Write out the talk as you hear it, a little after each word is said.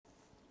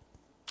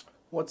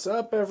What's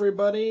up,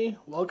 everybody?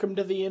 Welcome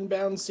to the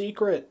Inbound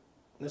Secret.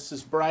 This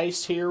is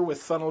Bryce here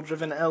with Funnel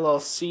Driven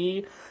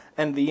LLC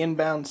and the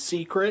Inbound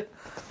Secret.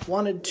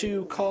 Wanted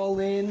to call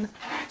in,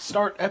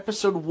 start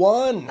episode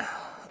 1.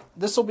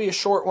 This will be a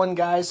short one,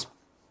 guys.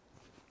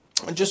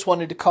 I just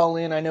wanted to call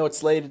in. I know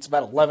it's late. It's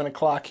about 11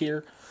 o'clock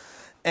here.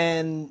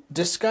 And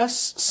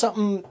discuss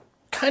something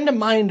kind of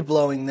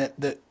mind-blowing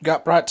that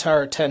got brought to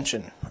our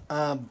attention.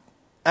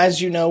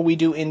 As you know, we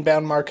do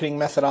inbound marketing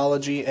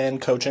methodology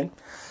and coaching.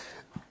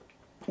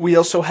 We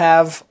also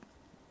have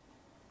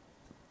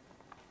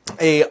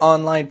a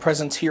online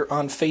presence here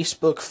on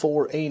Facebook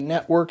for a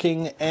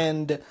networking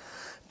and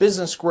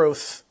business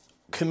growth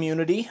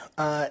community.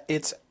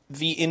 It's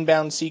the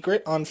Inbound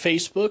Secret on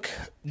Facebook.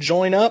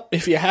 Join up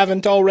if you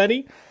haven't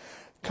already.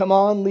 Come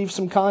on, leave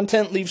some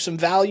content, leave some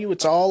value.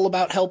 It's all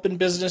about helping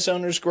business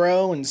owners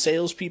grow and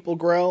salespeople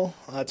grow.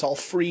 It's all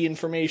free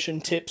information,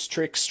 tips,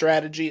 tricks,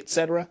 strategy,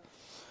 etc.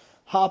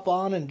 Hop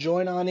on and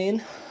join on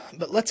in.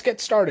 But let's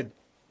get started.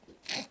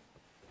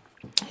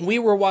 We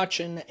were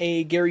watching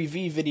a Gary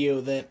Vee video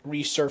that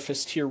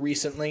resurfaced here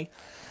recently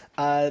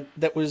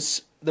that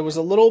was a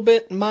little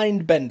bit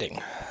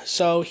mind-bending.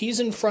 So he's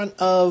in front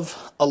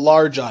of a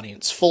large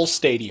audience, full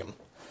stadium.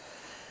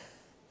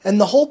 And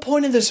the whole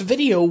point of this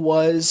video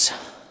was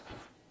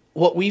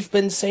what we've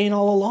been saying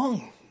all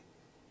along.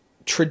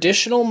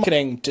 Traditional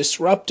marketing,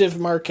 disruptive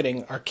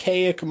marketing,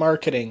 archaic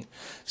marketing,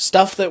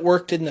 stuff that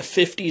worked in the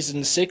 50s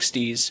and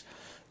 60s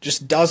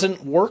just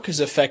doesn't work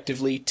as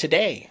effectively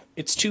today.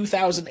 It's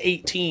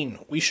 2018.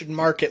 We should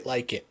market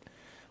like it.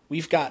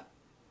 We've got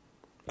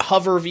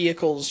hover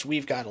vehicles.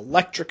 We've got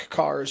electric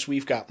cars.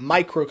 We've got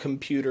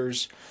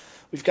microcomputers.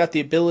 We've got the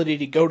ability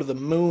to go to the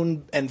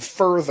moon and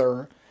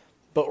further,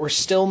 but we're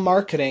still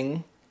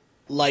marketing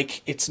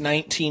like it's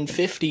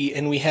 1950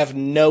 and we have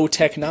no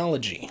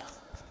technology.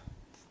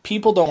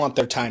 People don't want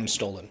their time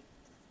stolen.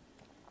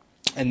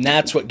 And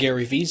that's what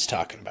Gary Vee's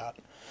talking about.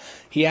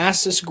 He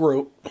asked this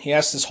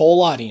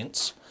whole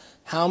audience,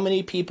 how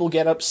many people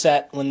get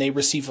upset when they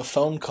receive a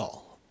phone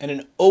call? And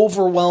an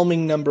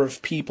overwhelming number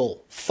of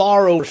people,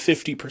 far over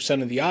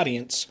 50% of the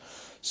audience,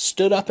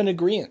 stood up in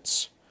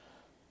agreement.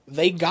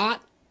 They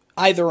got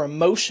either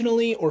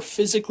emotionally or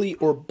physically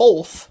or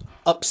both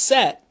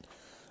upset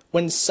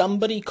when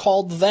somebody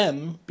called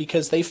them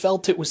because they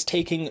felt it was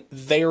taking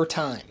their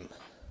time.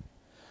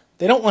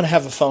 They don't want to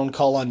have a phone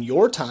call on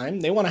your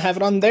time. They want to have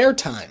it on their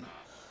time.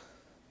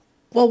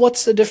 Well,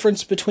 what's the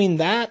difference between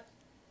that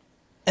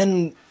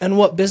and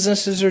what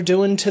businesses are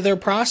doing to their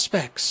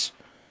prospects?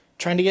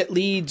 Trying to get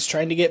leads,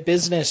 trying to get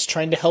business,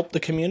 trying to help the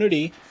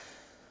community.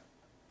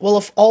 Well,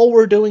 if all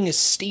we're doing is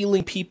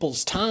stealing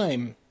people's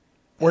time,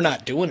 we're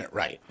not doing it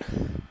right.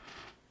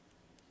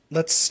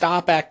 Let's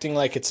stop acting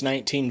like it's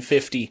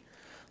 1950.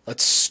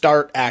 Let's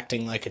start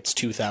acting like it's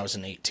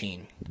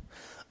 2018.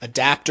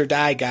 Adapt or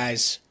die,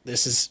 guys.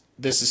 This is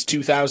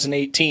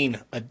 2018.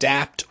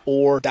 Adapt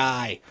or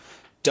die.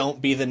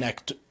 Don't be the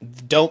next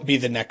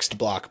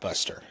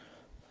Blockbuster.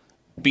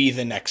 Be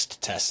the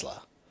next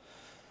Tesla.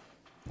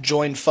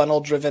 Join Funnel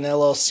Driven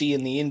LLC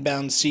in the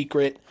Inbound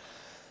Secret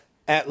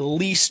at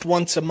least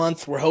once a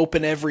month. We're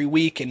hoping every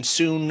week and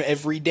soon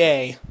every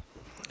day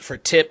for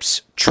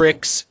tips,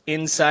 tricks,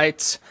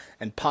 insights,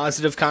 and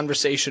positive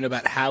conversation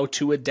about how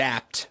to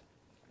adapt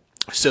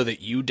so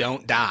that you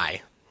don't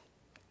die.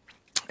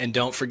 And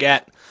don't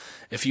forget,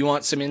 if you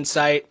want some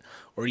insight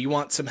or you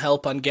want some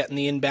help on getting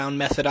the inbound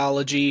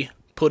methodology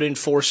put in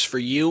force for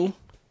you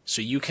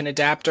so you can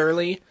adapt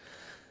early,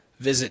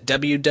 visit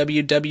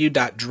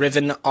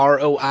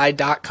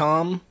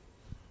www.drivenroi.com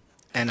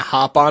and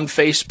hop on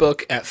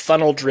Facebook at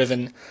Funnel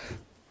Driven.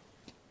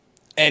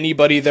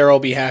 Anybody there will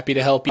be happy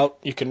to help you out.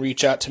 You can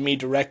reach out to me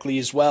directly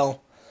as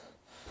well.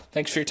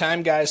 Thanks for your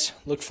time, guys.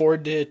 Look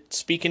forward to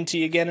speaking to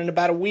you again in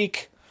about a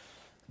week.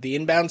 The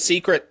Inbound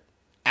Secret,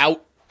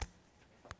 out.